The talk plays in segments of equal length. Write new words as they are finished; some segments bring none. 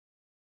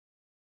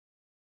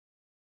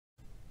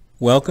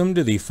Welcome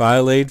to the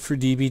File-AID for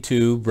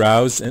Db2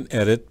 Browse and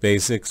Edit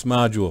Basics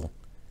module.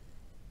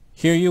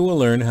 Here you will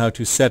learn how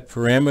to set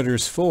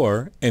parameters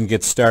for and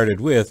get started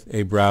with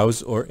a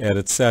browse or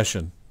edit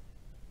session.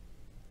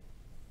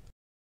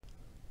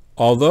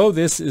 Although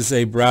this is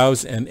a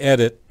Browse and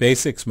Edit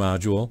Basics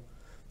module,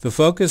 the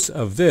focus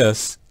of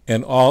this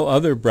and all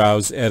other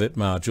Browse Edit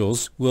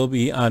modules will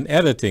be on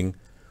editing,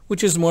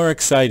 which is more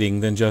exciting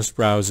than just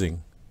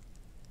browsing.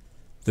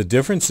 The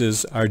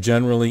differences are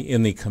generally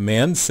in the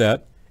command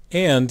set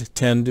and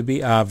tend to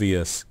be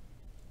obvious.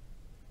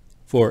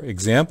 For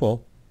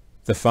example,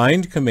 the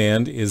find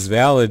command is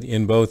valid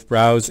in both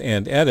browse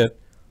and edit,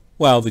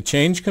 while the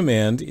change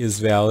command is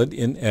valid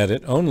in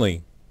edit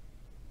only.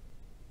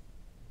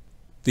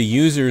 The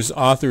user's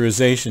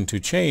authorization to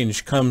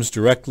change comes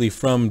directly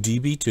from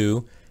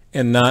Db2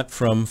 and not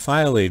from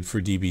File-AID for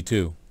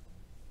Db2.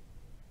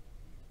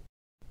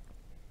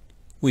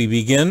 We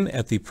begin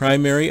at the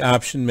primary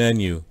option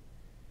menu.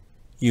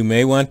 You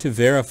may want to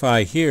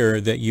verify here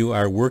that you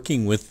are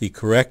working with the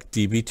correct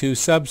Db2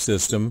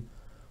 subsystem,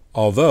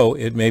 although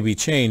it may be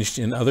changed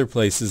in other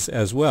places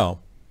as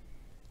well.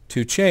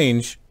 To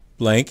change,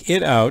 blank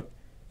it out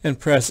and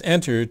press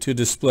Enter to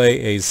display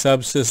a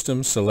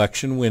subsystem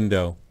selection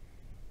window.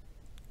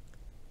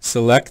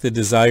 Select the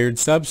desired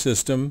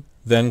subsystem,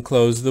 then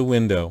close the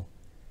window.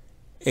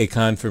 A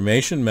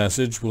confirmation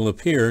message will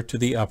appear to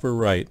the upper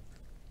right.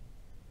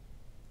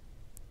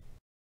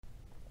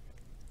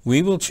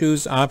 We will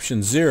choose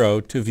option 0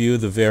 to view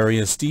the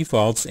various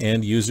defaults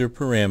and user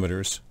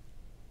parameters.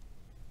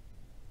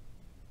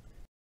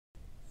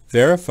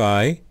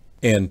 Verify,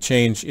 and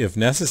change if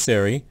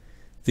necessary,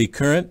 the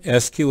current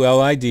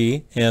SQL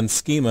ID and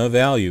schema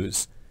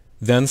values.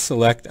 Then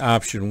select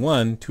option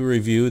 1 to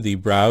review the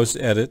Browse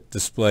Edit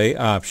Display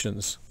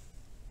options.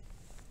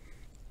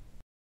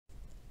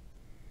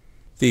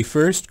 The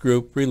first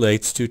group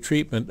relates to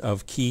treatment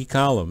of key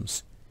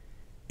columns.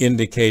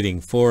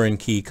 Indicating foreign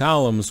key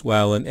columns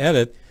while in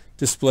edit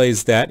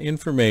displays that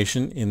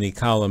information in the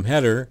column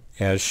header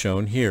as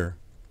shown here.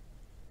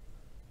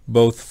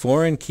 Both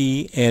foreign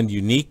key and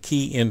unique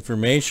key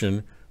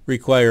information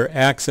require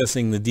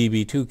accessing the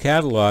Db2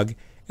 catalog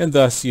and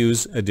thus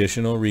use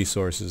additional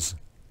resources.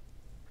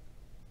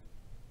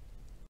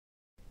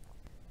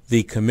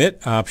 The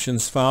commit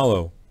options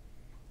follow.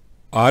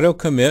 Auto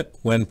commit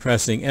when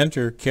pressing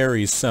enter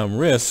carries some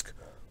risk,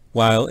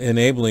 while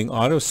enabling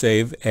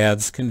autosave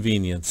adds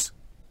convenience.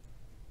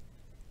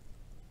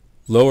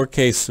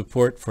 Lowercase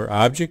support for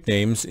object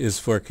names is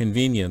for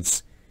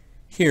convenience.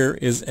 Here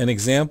is an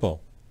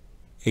example.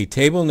 A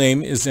table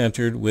name is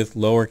entered with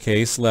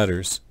lowercase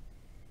letters.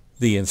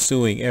 The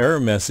ensuing error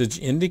message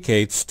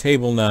indicates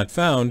table not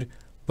found,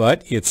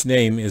 but its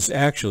name is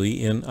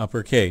actually in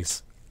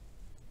uppercase.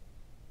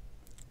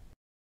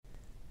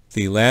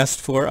 The last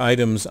 4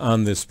 items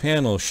on this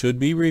panel should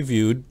be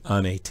reviewed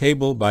on a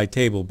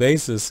table-by-table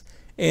basis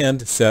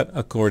and set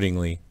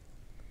accordingly.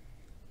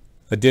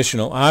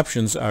 Additional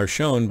options are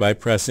shown by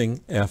pressing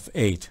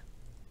F8.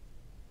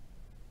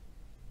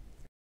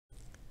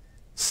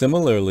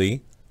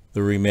 Similarly,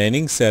 the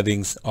remaining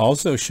settings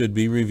also should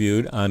be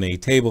reviewed on a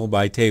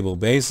table-by-table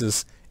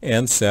basis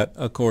and set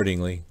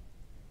accordingly.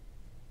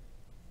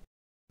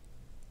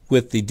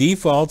 With the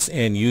defaults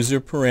and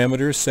user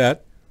parameters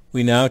set,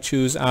 we now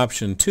choose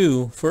option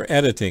 2 for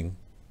editing.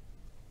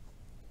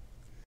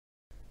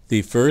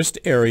 The first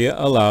area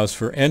allows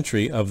for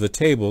entry of the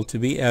table to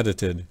be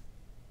edited.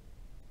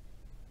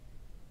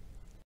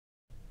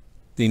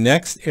 The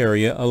next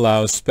area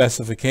allows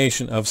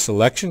specification of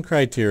selection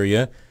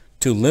criteria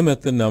to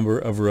limit the number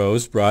of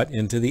rows brought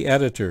into the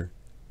editor.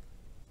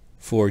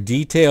 For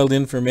detailed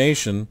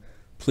information,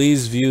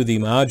 please view the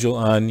module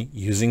on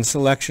Using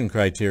Selection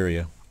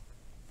Criteria.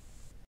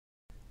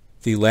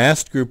 The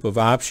last group of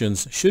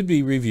options should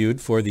be reviewed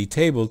for the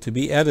table to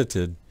be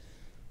edited.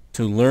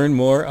 To learn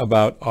more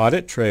about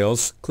audit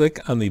trails,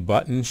 click on the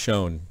button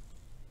shown.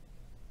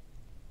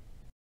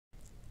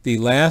 The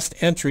last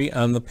entry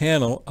on the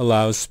panel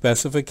allows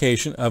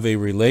specification of a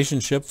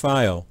relationship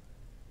file.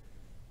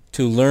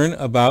 To learn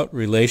about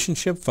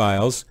relationship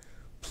files,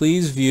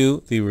 please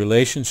view the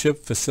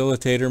Relationship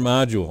Facilitator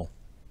module.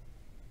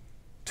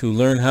 To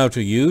learn how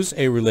to use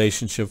a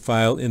relationship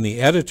file in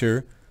the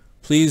editor,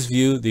 please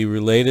view the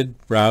related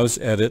Browse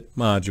Edit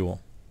module.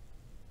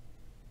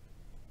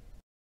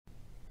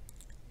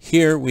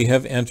 Here we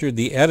have entered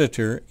the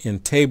editor in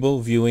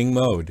table viewing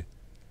mode.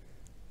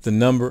 The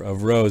number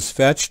of rows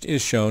fetched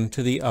is shown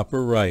to the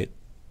upper right.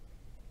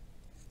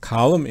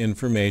 Column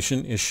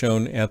information is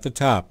shown at the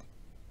top.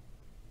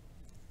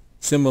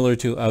 Similar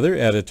to other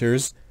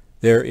editors,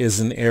 there is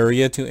an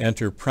area to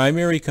enter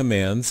primary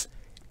commands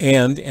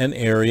and an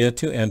area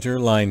to enter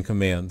line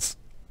commands.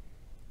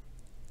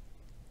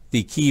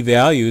 The key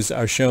values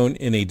are shown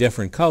in a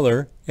different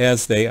color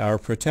as they are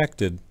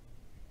protected.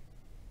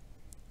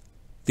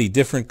 The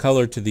different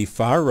color to the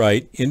far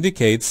right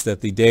indicates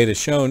that the data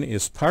shown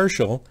is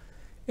partial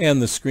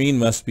and the screen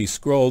must be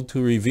scrolled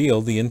to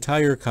reveal the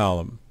entire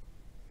column.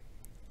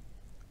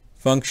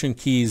 Function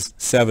keys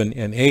 7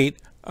 and 8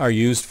 are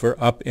used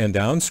for up and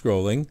down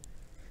scrolling,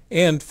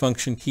 and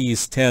function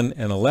keys 10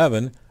 and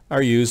 11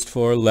 are used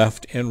for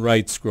left and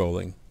right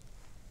scrolling.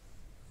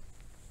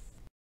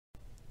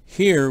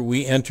 Here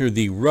we enter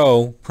the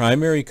row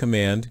primary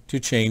command to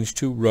change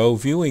to row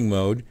viewing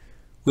mode,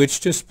 which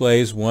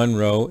displays one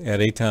row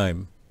at a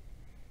time.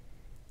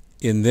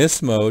 In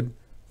this mode,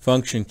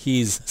 function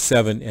keys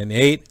 7 and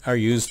 8 are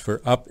used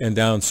for up and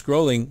down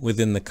scrolling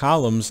within the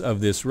columns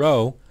of this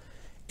row,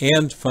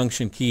 and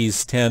function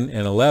keys 10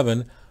 and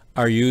 11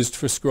 are used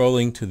for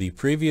scrolling to the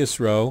previous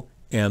row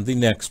and the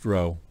next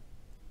row.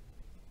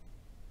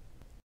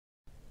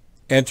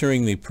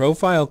 Entering the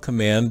profile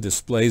command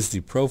displays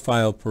the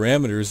profile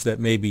parameters that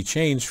may be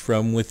changed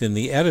from within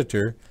the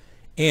editor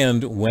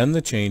and when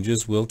the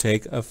changes will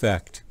take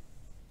effect.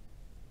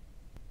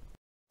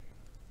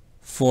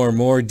 For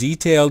more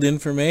detailed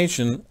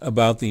information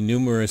about the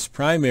numerous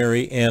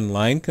primary and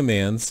line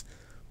commands,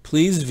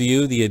 please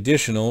view the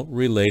additional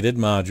related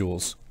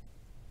modules.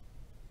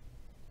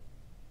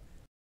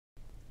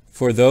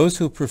 For those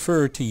who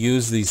prefer to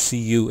use the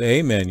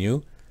CUA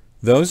menu,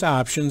 those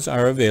options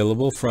are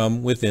available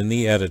from within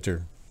the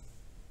editor.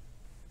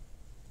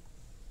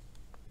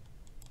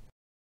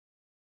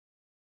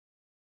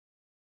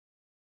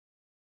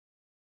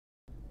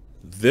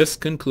 This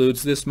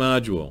concludes this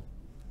module.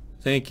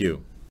 Thank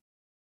you.